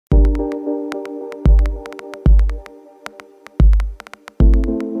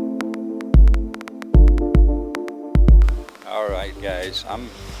guys, I'm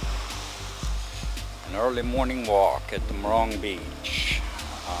an early morning walk at the Morong beach.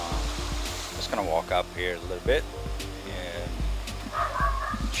 Just gonna walk up here a little bit and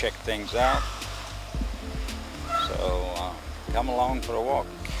check things out. So come along for a walk.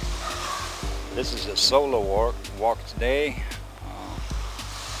 This is a solo walk today.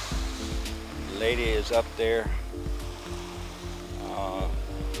 The lady is up there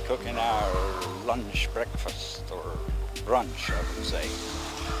cooking our lunch, breakfast, or brunch, I would say.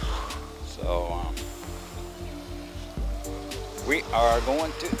 So we are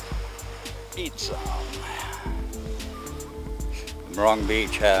going to eat some. Morong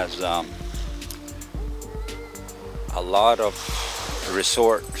Beach has a lot of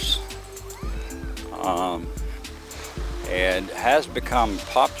resorts and has become a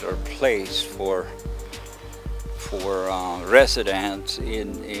popular place for residents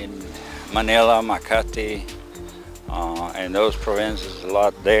in Manila, Makati, and those provinces a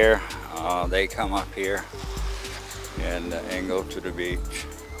lot there. They come up here and go to the beach,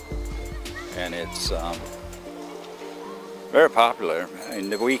 and it's very popular. In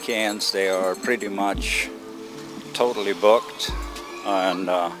the weekends they are pretty much totally booked, and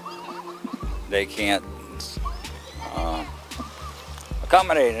they can't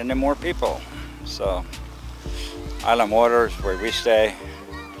accommodate any more people. So Island Waters, where we stay,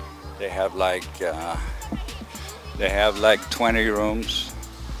 they have like 20 rooms,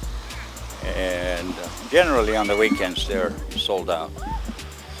 and generally on the weekends they're sold out.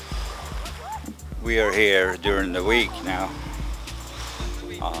 We are here during the week now.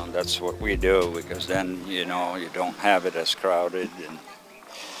 That's what we do, because then you don't have it as crowded,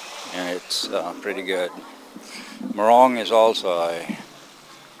 and it's pretty good. Morong is also a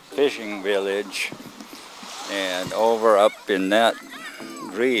fishing village, and over up in that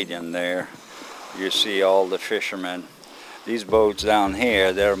region there you see all the fishermen. These boats down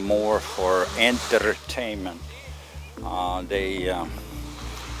here, they're more for entertainment. They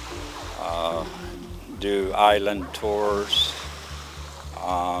do island tours.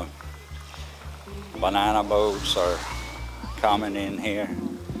 Banana boats are coming in here,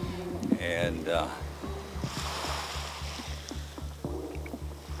 and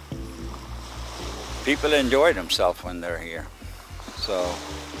people enjoy themselves when they're here. So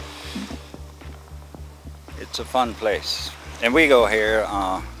it's a fun place, and we go here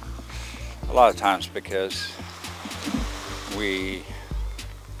a lot of times because we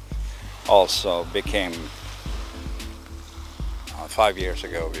also became 5 years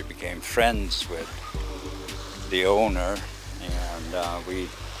ago we became friends with the owner, and we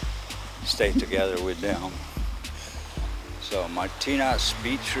stayed together with them. So Martina's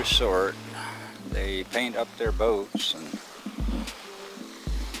Beach Resort, they paint up their boats, and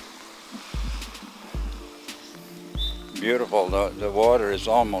beautiful. The water is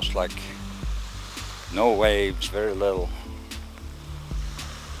almost like no waves, very little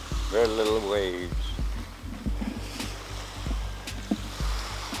waves.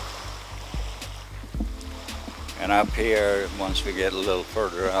 And up here, once we get a little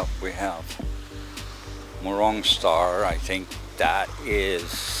further up, we have Morong Star. I think that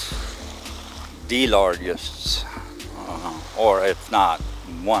is the largest, or if not,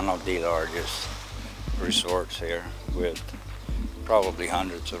 one of the largest resorts here, with probably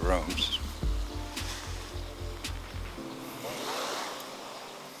hundreds of rooms.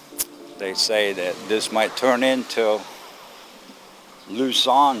 They say that this might turn into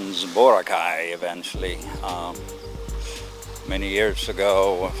Luzon's Boracay eventually. Many years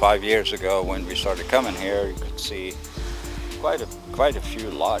ago, 5 years ago, when we started coming here, you could see quite a few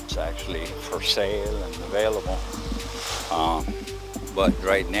lots actually for sale and available. But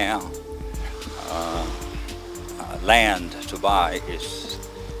right now, land to buy is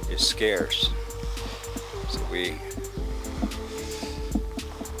scarce. So we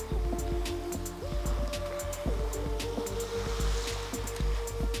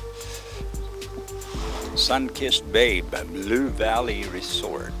Sun-Kissed Babe Blue Valley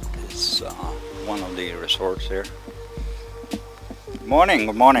Resort is one of the resorts here. Good morning,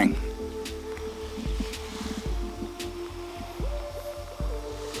 good morning.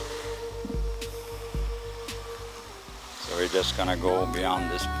 So we're just gonna go beyond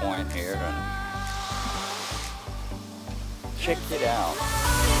this point here and check it out.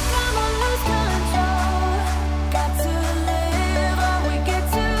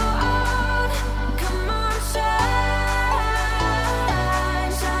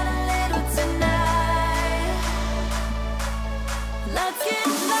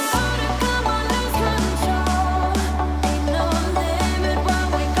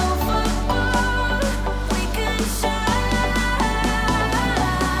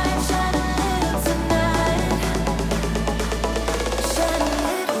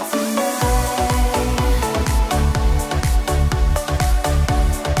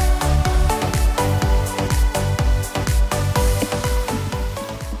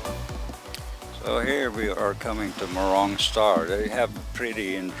 coming to Morong Star. They have a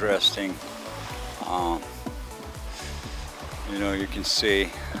pretty interesting, you know, you can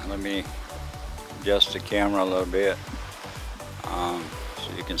see, let me adjust the camera a little bit, so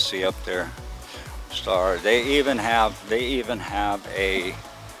you can see up there, Star. They even have a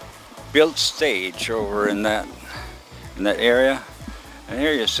built stage over in that area, and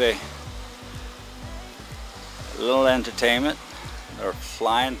here you see a little entertainment. They're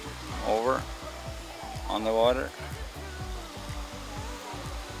flying over on the water.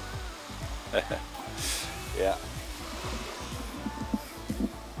 Yeah.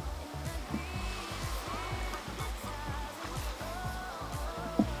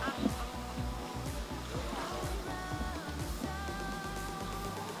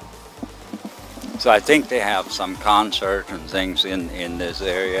 So I think they have some concert and things in this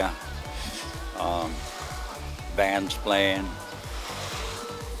area. Bands playing,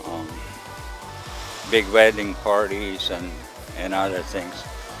 big wedding parties and other things.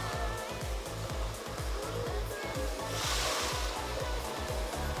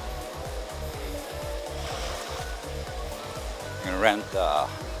 You can rent the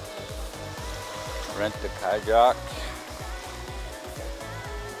kayak.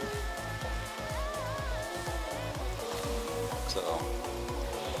 So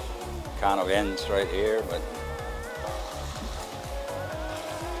kind of ends right here, but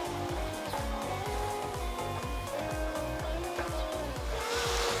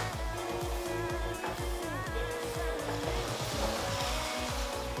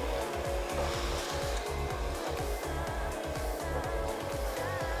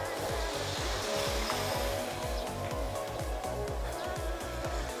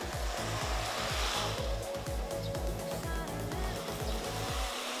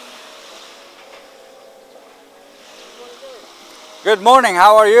good morning,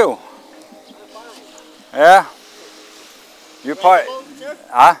 how are you? Yeah? You part?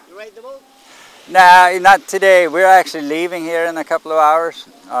 Huh? You ride the boat? Nah, not today. We're actually leaving here in a couple of hours.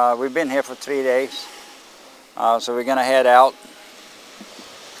 We've been here for 3 days. So we're gonna head out.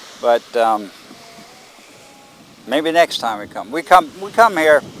 But maybe next time we come. We come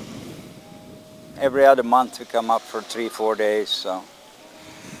here every other month. We come up for 3-4 days.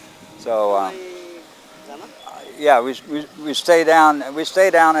 So yeah, we stay down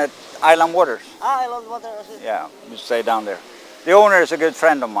at Island Waters. Ah, Island Waters. Yeah, we stay down there. The owner is a good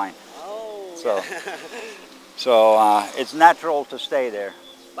friend of mine. Oh. So it's natural to stay there.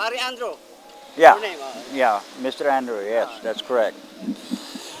 Barry Andrew. Yeah. Your name, Yeah, Mr. Andoer. Yes, that's correct.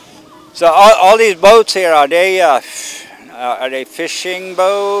 So all these boats here, are they fishing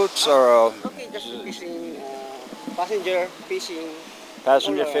boats or? Okay, just fishing, passenger fishing.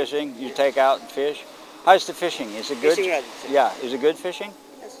 Passenger fishing. You take out and fish. How's the fishing? Is it good? Fishing rod. Yeah, is it good fishing?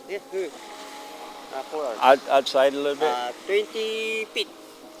 Yes, yeah, good. 4 hours. Outside a little bit? 20 feet.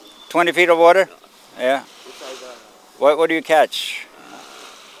 20 feet of water? Yeah. Inside, What do you catch?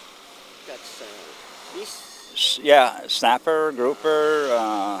 that's this. Yeah, snapper, grouper,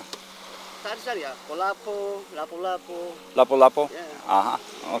 Sari-sari, Kolapo, lapu-lapu. lapu-lapu? Yeah.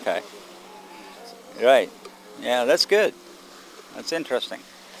 Uh-huh, okay. Right. Yeah, that's good. That's interesting.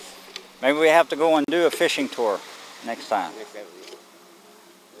 Maybe we have to go and do a fishing tour next time.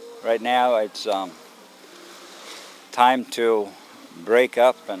 Right now it's time to break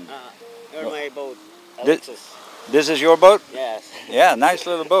up and... You're my boat, This, Alexis. this is your boat? Yes. Yeah, nice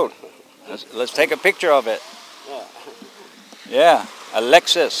little boat. Let's take a picture of it. Yeah. Yeah,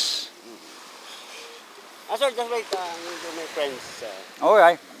 Alexis. I saw just like my friends. All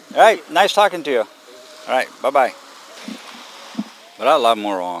right. All right. Nice talking to you. All right. Bye-bye. But I love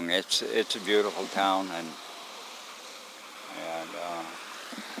Morong. It's a beautiful town, and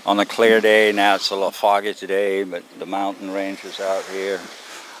on a clear day, now it's a little foggy today, but the mountain range is out here,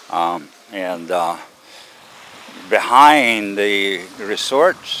 and behind the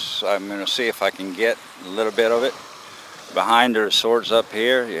resorts, I'm going to see if I can get a little bit of it. Behind the resorts up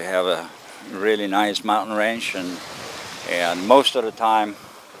here, you have a really nice mountain range, and most of the time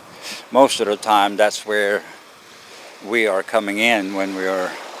that's where we are coming in when we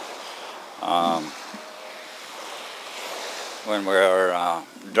are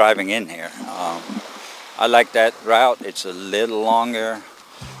driving in here. I like that route. It's a little longer,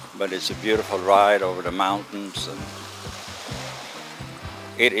 but it's a beautiful ride over the mountains, and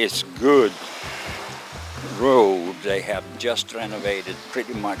it is good road. They have just renovated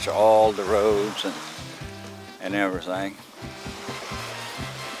pretty much all the roads and everything,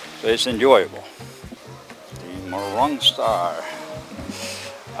 so it's enjoyable. The Morong Star.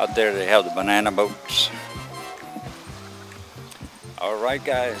 Out there they have the banana boats. All right,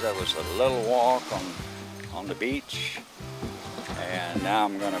 guys, that was a little walk on on the beach, and now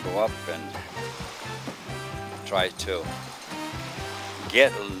I'm gonna go up and try to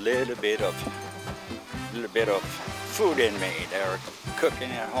get a little bit of food in me. They're cooking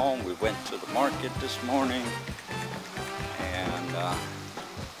at home. We went to the market this morning, and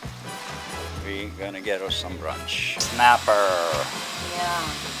we're gonna get us some brunch. Snapper. Yeah.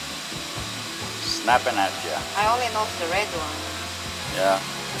 Snapping at you. I only know the red one. Yeah.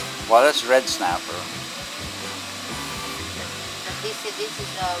 Well, that's red snapper. But this is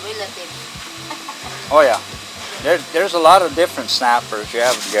a relative. Oh yeah. There's a lot of different snappers. You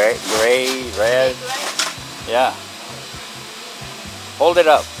have gray, red. Yeah. Hold it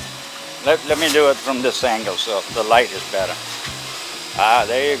up. Let me do it from this angle so the light is better. Ah,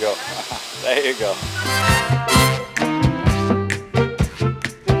 there you go. There you go.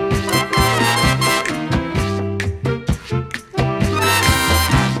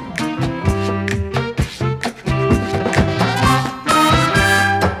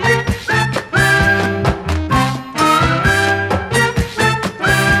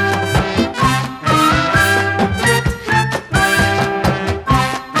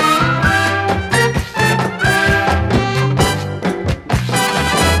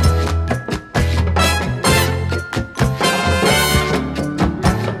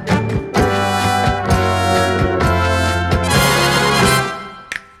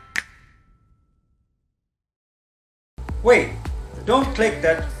 Wait, don't click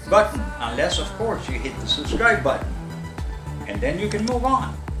that button unless of course you hit the subscribe button, and then you can move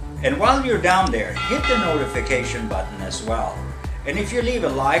on. And while you're down there, hit the notification button as well. And if you leave a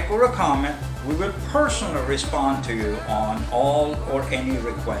like or a comment, we will personally respond to you on all or any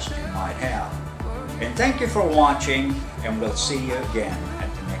request you might have. And thank you for watching, and we'll see you again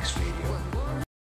at the next video.